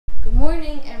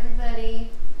morning, everybody.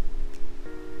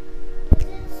 Is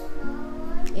it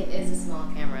small? It is a small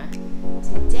camera.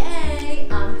 Today,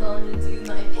 I'm going to do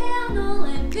my panel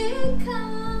in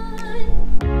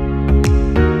VidCon.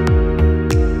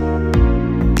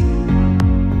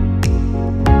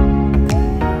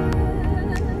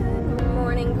 Good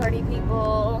morning, party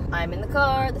people. I'm in the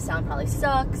car. The sound probably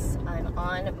sucks. I'm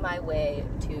on my way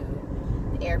to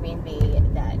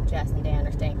Airbnb that Jess and Dan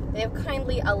are staying. They have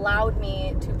kindly allowed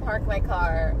me to park my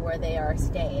car where they are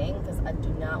staying because I do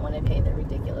not want to pay the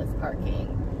ridiculous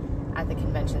parking at the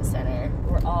convention center.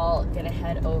 We're all gonna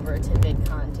head over to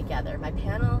VidCon together. My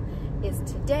panel is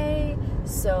today,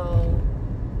 so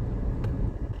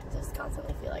I just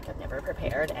constantly feel like I've never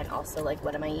prepared, and also like,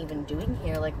 what am I even doing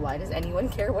here? Like, why does anyone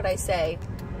care what I say?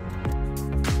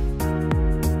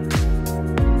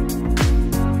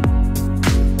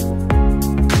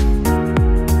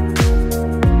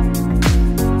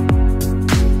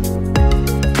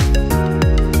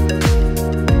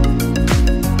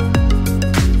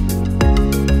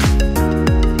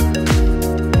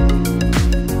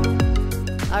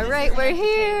 We're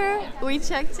here. We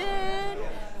checked in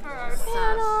for our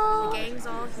panel. The gang's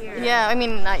all here. Yeah, I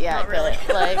mean, not yet, Not really.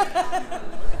 but like,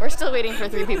 we're still waiting for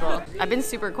 3 people. I've been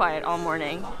super quiet all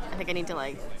morning. I think I need to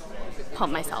like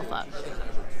pump myself up.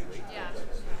 Yeah.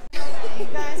 You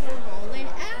guys, we're rolling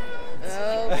out.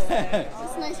 Oh boy.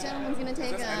 This nice gentleman's gonna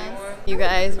take us. You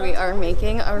guys, we are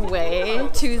making our way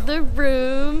to the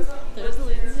room. There's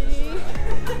Lindsay.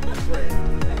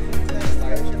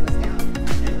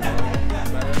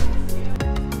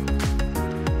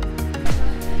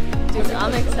 Dude,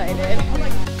 I'm excited.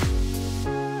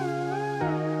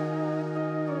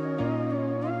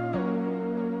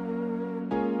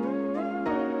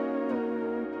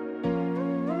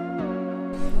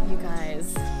 You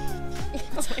guys.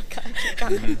 Oh my god, you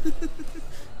guys.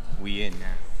 We in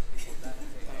now.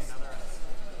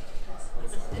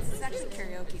 This is actually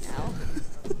karaoke now.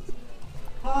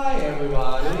 Hi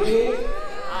everybody!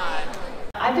 Hi.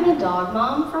 I've been a dog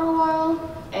mom for a while,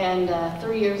 and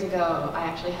 3 years ago I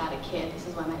actually had a kid. This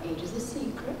is why my age is a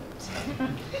secret.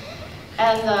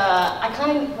 And I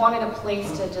kind of wanted a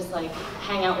place to just like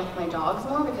hang out with my dogs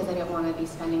more because I didn't want to be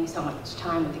spending so much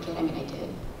time with the kid. I mean, I did,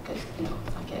 because, you know,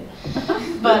 it's my kid.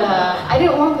 But I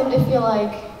didn't want them to feel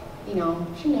like, you know,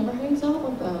 she never hangs out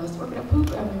with us. We're gonna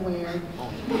poop everywhere.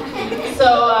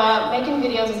 So making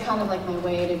videos is kind of like my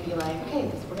way to be like,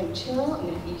 okay, we're gonna chill, I'm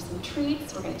gonna feed you some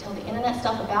treats, we're gonna tell the internet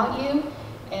stuff about you,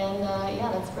 and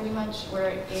yeah, that's pretty much where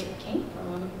it came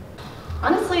from.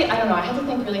 Honestly, I don't know, I had to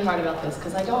think really hard about this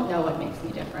because I don't know what makes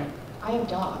me different. I have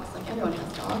dogs, like everyone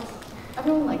has dogs.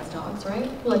 Everyone likes dogs, right?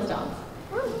 Who likes dogs?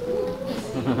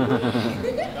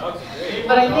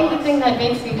 But I think the thing that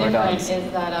makes me different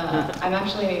is that I'm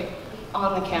actually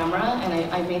on the camera, and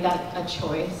I made that a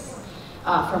choice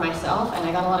for myself, and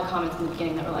I got a lot of comments in the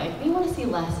beginning that were like, we want to see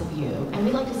less of you, and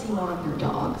we'd like to see more of your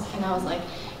dogs. And I was like,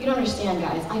 you don't understand,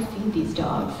 guys, I feed these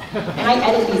dogs, and I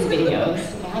edit these videos,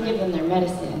 and I give them their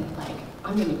medicine. Like,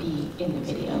 I'm going to be in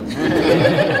the videos.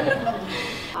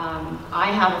 I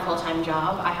have a full-time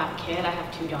job, I have a kid, I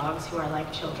have 2 dogs who are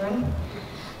like children.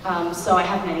 So I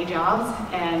have many jobs,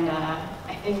 and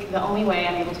I think the only way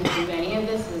I'm able to do any of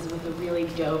this is with a really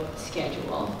dope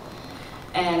schedule.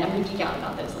 And I'm going to geek out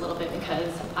about this a little bit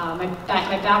because my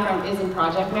background is in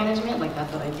project management, like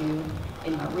that's what I do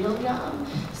in my real job.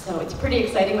 So it's pretty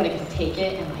exciting when I can take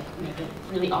it and like make a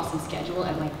really awesome schedule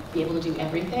and like be able to do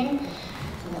everything.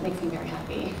 So that makes me very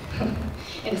happy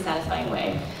in a satisfying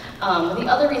way. The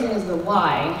other reason is the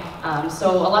why.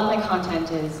 So a lot of my content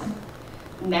is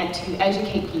meant to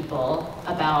educate people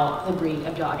about the breed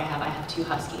of dog I have. I have 2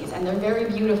 Huskies, and they're very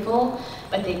beautiful,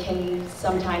 but they can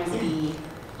sometimes be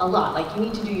a lot. Like, you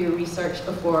need to do your research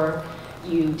before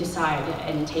you decide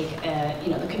and take you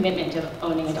know, the commitment of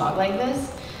owning a dog like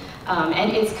this.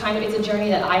 And it's a journey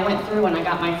that I went through when I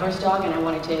got my first dog, and I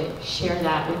wanted to share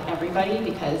that with everybody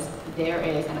because there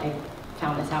is, and I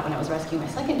found this out when I was rescuing my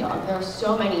second dog, there are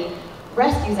so many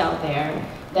rescues out there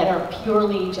that are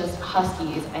purely just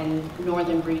Huskies and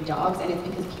northern breed dogs, and it's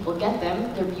because people get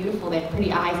them, they're beautiful, they have pretty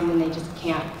eyes, and then they just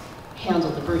can't handle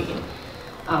the breed.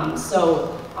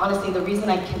 So honestly, the reason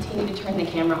I continue to turn the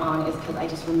camera on is because I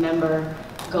just remember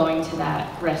going to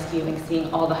that rescue and seeing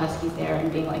all the Huskies there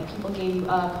and being like, people gave you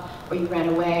up or you ran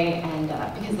away, and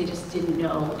because they just didn't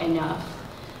know enough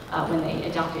when they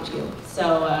adopted you.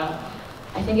 So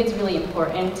I think it's really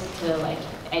important to like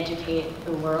educate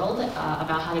the world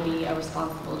about how to be a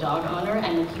responsible dog owner.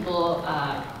 And people,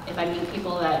 if I meet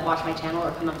people that watch my channel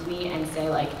or come up to me and say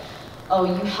like, oh,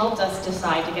 you helped us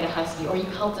decide to get a Husky, or you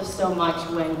helped us so much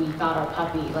when we got our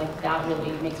puppy, like that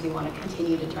really makes me want to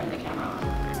continue to turn the camera on.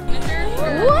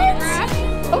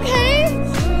 What? Okay.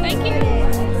 Thank you.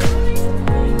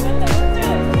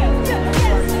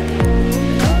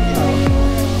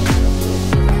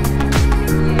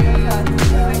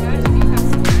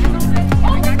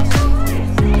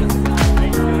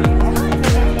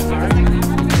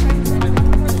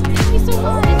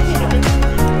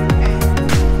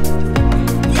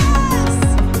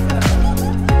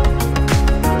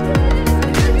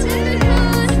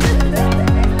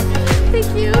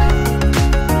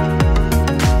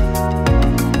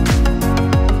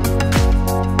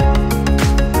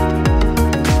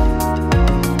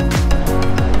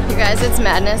 It's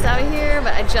madness out here,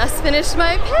 but I just finished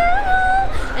my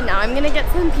panel and now I'm gonna get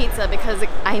some pizza because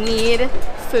I need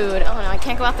food. Oh no, I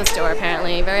can't go out this door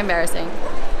apparently. Very embarrassing.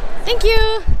 Thank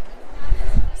you.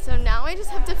 So now I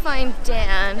just have to find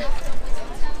Dan.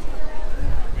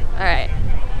 All right,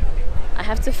 I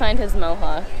have to find his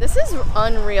mohawk. This is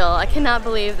unreal. I cannot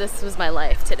believe this was my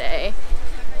life today.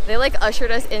 They like ushered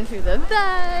us in through the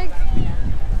bag.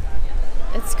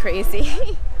 It's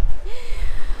crazy.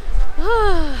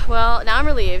 Well, now I'm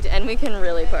relieved and we can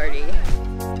really party.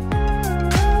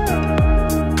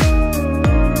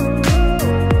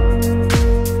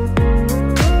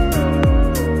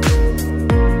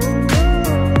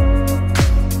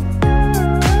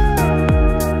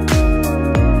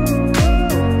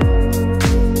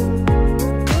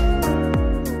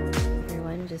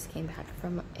 Everyone just came back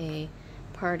from a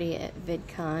party at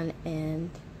VidCon and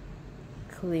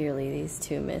clearly these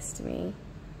two missed me.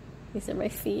 These are my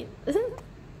feet.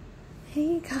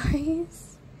 Hey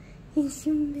guys, did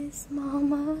you miss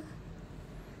Mama?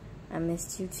 I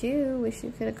missed you too. Wish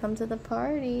you could have come to the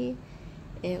party.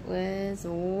 It was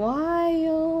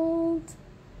wild.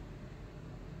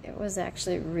 It was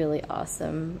actually really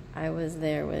awesome. I was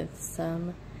there with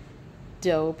some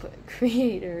dope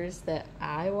creators that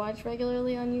I watch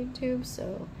regularly on YouTube,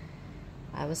 so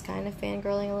I was kind of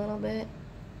fangirling a little bit.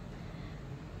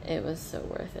 It was so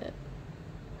worth it.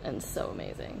 And so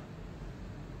amazing.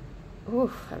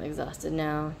 Ooh, I'm exhausted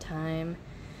now. Time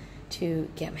to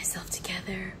get myself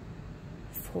together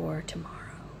for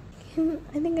tomorrow.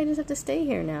 I think I just have to stay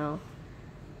here now.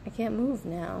 I can't move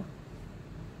now.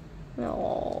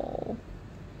 Oh,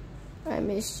 I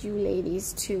missed you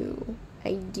ladies too.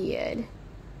 I did.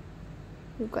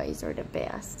 You guys are the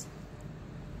best.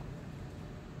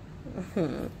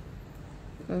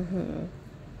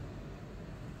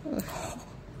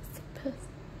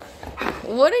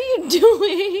 What are you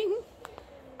doing?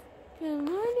 Good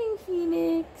morning,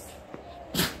 Phoenix.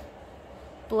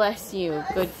 Bless you.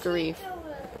 Good grief.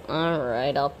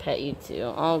 Alright, I'll pet you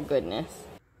too. Oh, goodness.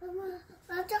 Mama,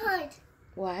 let's hide.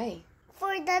 Why?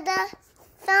 For Dada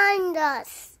find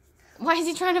us. Why is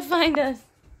he trying to find us?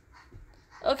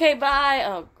 Okay, bye.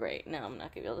 Oh, great. Now I'm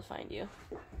not going to be able to find you.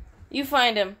 You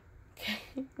find him.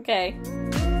 Okay.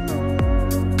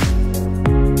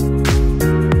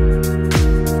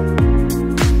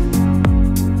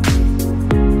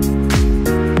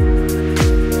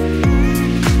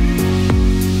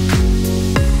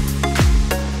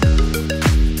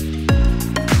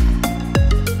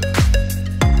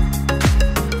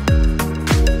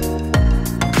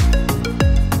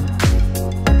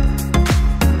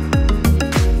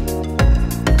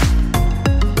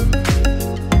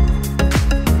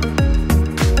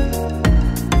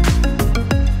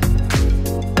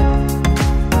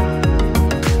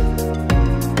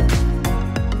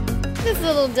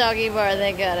 Doggy bar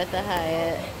they got at the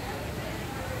Hyatt.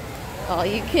 All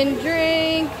you can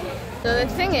drink. So the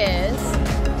thing is,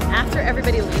 after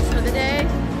everybody leaves for the day,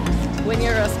 when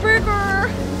you're a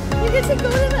speaker, you get to go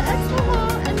to the expo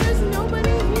hall and there's nobody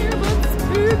here but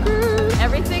speakers.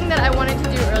 Everything that I wanted to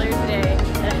do earlier today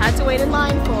that I had to wait in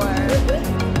line for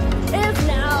is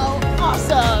now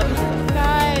awesome.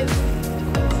 Guys,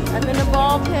 I'm in a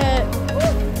ball pit.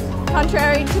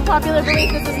 Contrary to popular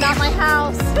belief, this is not my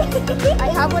house. I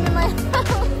have one in my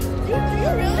house. You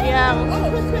really? Yeah.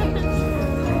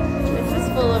 This is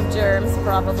full of germs,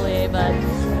 probably, but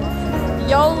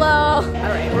YOLO.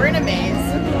 Alright, we're in a maze.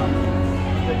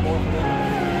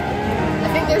 I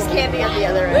think there's candy at the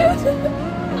other end.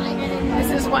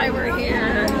 This is why we're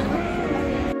here.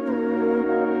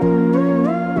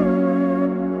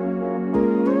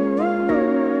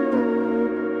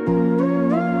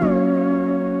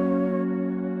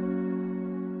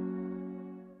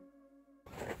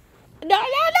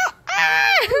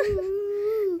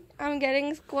 I'm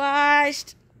getting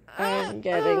squashed. I'm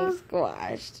getting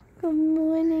squashed. Good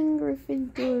morning,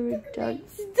 Gryffindor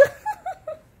ducks.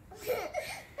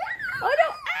 Oh no!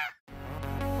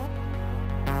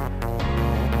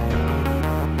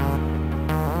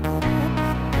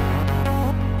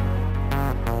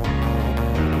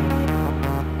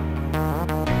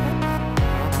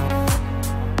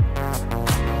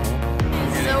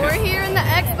 So we're here in the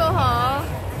expo hall.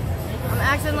 I'm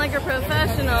acting like a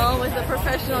professional with a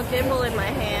professional gimbal in my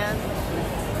hand.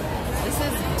 This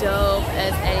is dope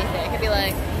as anything. I could be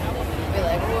like,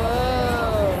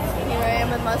 whoa, here I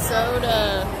am with my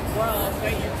soda. Wow,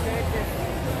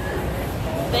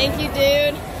 thank you,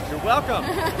 dude. You're welcome.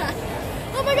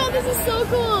 Oh my god, this is so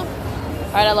cool.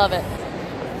 All right, I love it.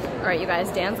 All right, you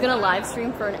guys, Dan's gonna live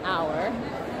stream for an hour.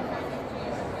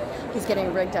 He's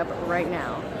getting rigged up right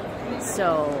now.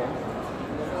 So,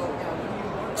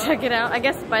 check it out. I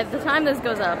guess by the time this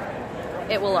goes up,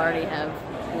 it will already have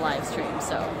live stream.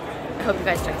 So, I hope you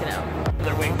guys checked it out.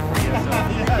 They're waiting for you.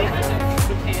 So.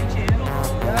 The pan channel.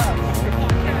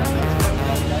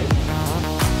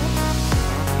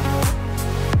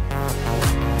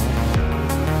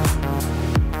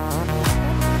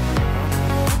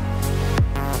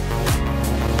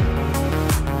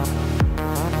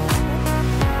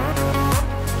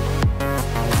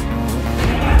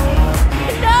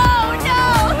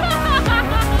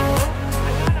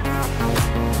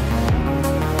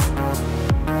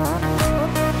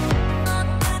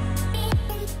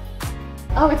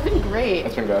 Oh, it's been great.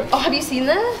 That's been good. Oh, have you seen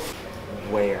this?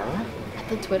 Where? At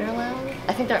the Twitter lounge?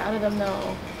 I think they're out of them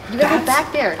now. You guys are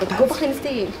back there. Go behind the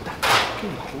stage.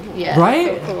 Yeah.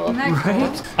 Right? So cool.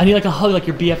 Right? I need like a hug, like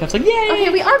your BFF's like, yay! Okay,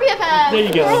 we are BFFs. There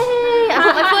you go. Yay! I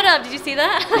put my foot up. Did you see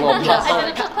that? I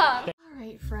did a cup pop. All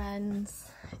right, friends.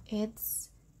 It's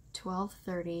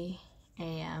 12:30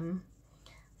 a.m.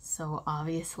 So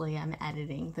obviously I'm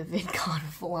editing the VidCon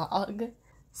vlog.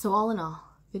 So all in all,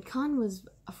 VidCon was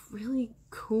a really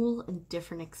cool and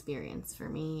different experience for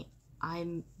me.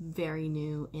 I'm very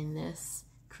new in this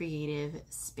creative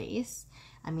space.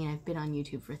 I mean, I've been on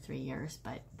YouTube for 3 years,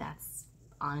 but that's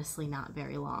honestly not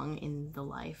very long in the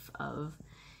life of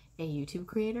a YouTube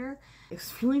creator. It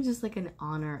was really just like an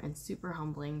honor and super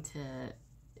humbling to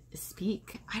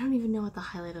speak. I don't even know what the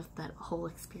highlight of that whole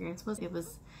experience was. It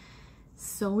was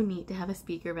so neat to have a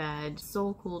speaker badge,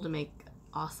 so cool to make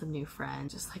awesome new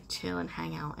friends, just like chill and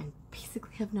hang out and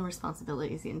basically have no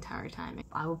responsibilities the entire time.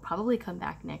 I will probably come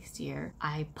back next year.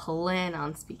 I plan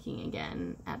on speaking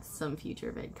again at some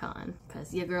future VidCon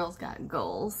because your girl's got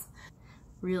goals.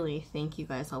 Really, thank you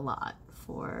guys a lot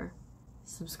for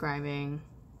subscribing,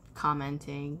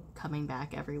 commenting, coming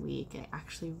back every week. I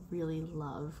actually really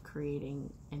love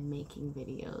creating and making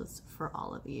videos for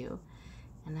all of you,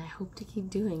 and I hope to keep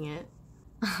doing it.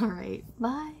 All right,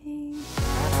 bye.